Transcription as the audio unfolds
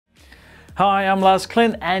Hi, I'm Lars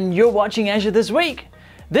Klint and you're watching Azure This Week.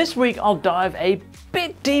 This week I'll dive a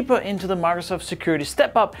bit deeper into the Microsoft Security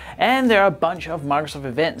Step Up, and there are a bunch of Microsoft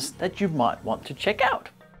events that you might want to check out.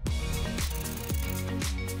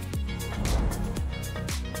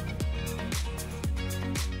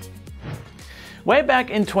 Way back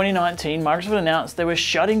in 2019, Microsoft announced they were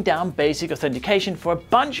shutting down basic authentication for a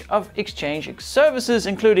bunch of Exchange services,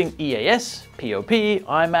 including EAS, POP,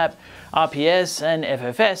 IMAP, RPS, and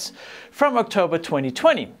FFS from October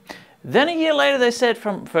 2020. Then a year later, they said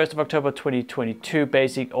from 1st of October 2022,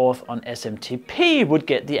 Basic Auth on SMTP would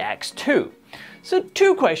get the axe too. So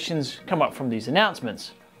two questions come up from these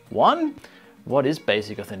announcements. One, what is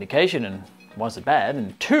basic authentication and was it bad?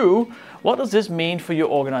 And two, what does this mean for your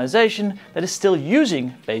organization that is still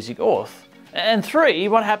using Basic Auth? And three,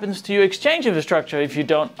 what happens to your Exchange infrastructure if you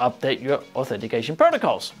don't update your authentication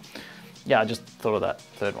protocols? Yeah, I just thought of that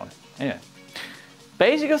third one. Anyway,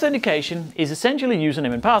 Basic Authentication is essentially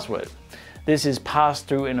username and password. This is passed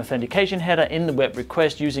through an authentication header in the web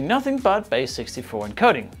request using nothing but base64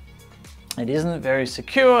 encoding. It isn't very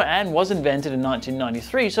secure and was invented in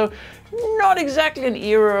 1993, so not exactly an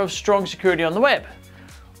era of strong security on the web,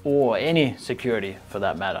 or any security for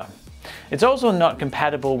that matter. It's also not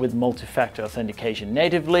compatible with multi-factor authentication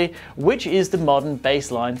natively, which is the modern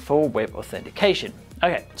baseline for web authentication.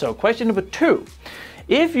 Okay, so question number two.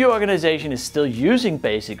 If your organization is still using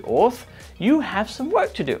Basic Auth, you have some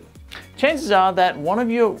work to do. Chances are that one of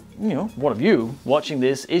you watching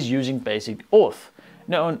this is using Basic Auth.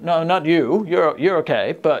 No, not you. You're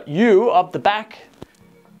okay, but you up the back,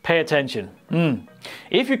 pay attention.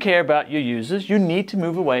 If you care about your users, you need to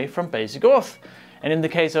move away from Basic Auth. And in the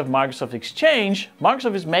case of Microsoft Exchange,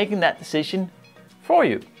 Microsoft is making that decision for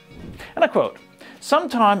you. And I quote,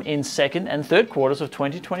 "Sometime in second and third quarters of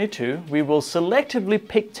 2022, we will selectively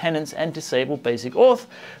pick tenants and disable Basic Auth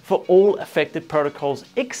for all affected protocols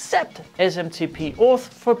except SMTP Auth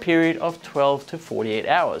for a period of 12 to 48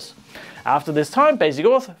 hours. After this time, Basic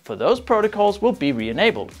Auth for those protocols will be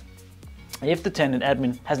re-enabled, if the tenant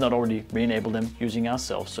admin has not already re-enabled them using our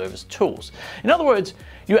self-service tools." In other words,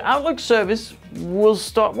 your Outlook service will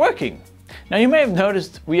start working. Now you may have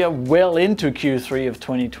noticed we are well into Q3 of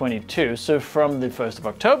 2022, so from the 1st of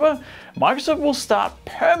October, Microsoft will start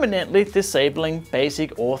permanently disabling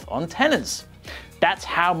Basic Auth on tenants. That's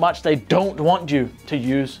how much they don't want you to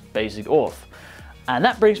use Basic Auth. And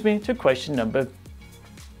that brings me to question number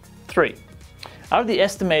 3. Out of the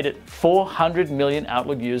estimated 400 million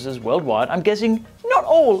Outlook users worldwide, I'm guessing not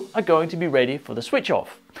all are going to be ready for the switch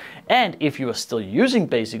off. And if you are still using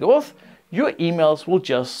Basic Auth, your emails will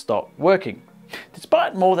just stop working.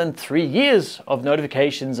 Despite more than 3 years of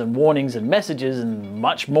notifications and warnings and messages and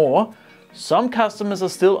much more, some customers are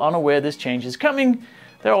still unaware this change is coming.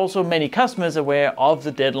 There are also many customers aware of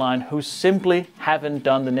the deadline who simply haven't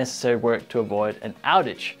done the necessary work to avoid an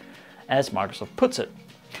outage, as Microsoft puts it.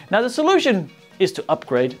 Now the solution is to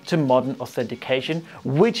upgrade to modern authentication,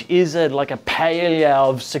 which is like a paella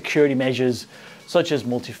of security measures such as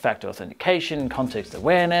multi-factor authentication, context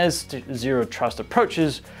awareness, zero trust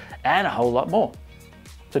approaches, and a whole lot more.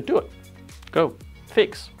 So do it. Go.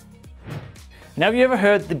 Fix. Now, have you ever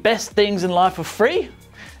heard the best things in life are free?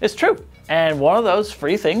 It's true. And one of those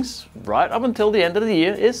free things, right up until the end of the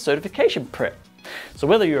year, is certification prep. So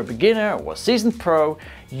whether you're a beginner or a seasoned pro,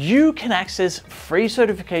 you can access free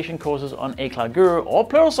certification courses on A Cloud Guru or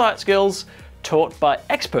Pluralsight Skills taught by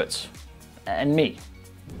experts and me.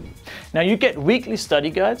 Now you get weekly study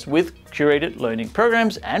guides with curated learning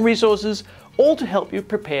programs and resources, all to help you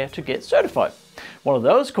prepare to get certified. One of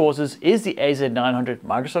those courses is the AZ900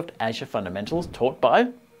 Microsoft Azure Fundamentals taught by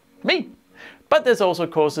me. But there's also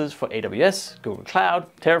courses for AWS, Google Cloud,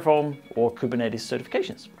 Terraform, or Kubernetes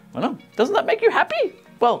certifications. I know, doesn't that make you happy?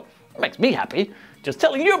 Well, it makes me happy just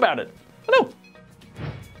telling you about it. I know.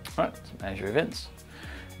 All right, some Azure events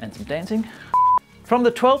and some dancing. From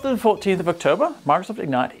the 12th to the 14th of October, Microsoft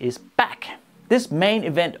Ignite is back. This main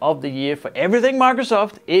event of the year for everything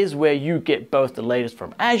Microsoft is where you get both the latest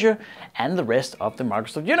from Azure and the rest of the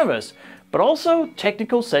Microsoft universe, but also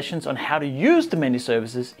technical sessions on how to use the many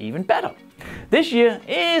services even better. This year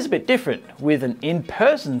is a bit different, with an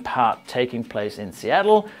in-person part taking place in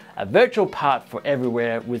Seattle, a virtual part for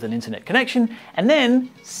everywhere with an internet connection, and then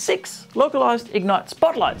 6 localized Ignite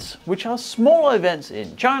Spotlights, which are smaller events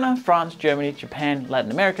in China, France, Germany, Japan,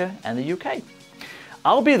 Latin America, and the UK.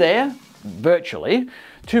 I'll be there, virtually,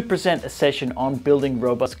 to present a session on building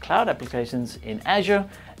robust cloud applications in Azure,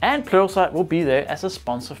 and Pluralsight will be there as a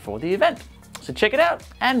sponsor for the event. So check it out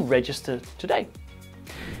and register today.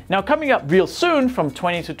 Now coming up real soon from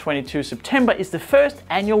 20 to 22 September is the first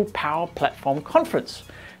annual Power Platform Conference.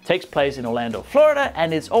 Takes place in Orlando, Florida,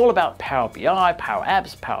 and it's all about Power BI, Power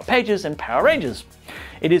Apps, Power Pages, and Power Rangers.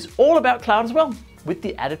 It is all about cloud as well, with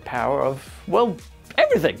the added power of, well,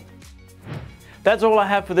 everything. That's all I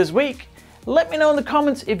have for this week. Let me know in the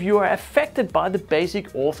comments if you are affected by the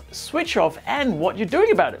Basic Auth switch off and what you're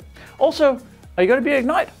doing about it. Also, are you going to be at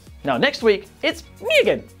Ignite? Now next week, it's me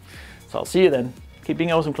again. So I'll see you then. Keep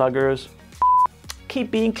being awesome, Cloud Gurus. Keep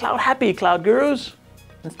being cloud happy, Cloud Gurus,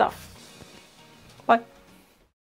 and stuff.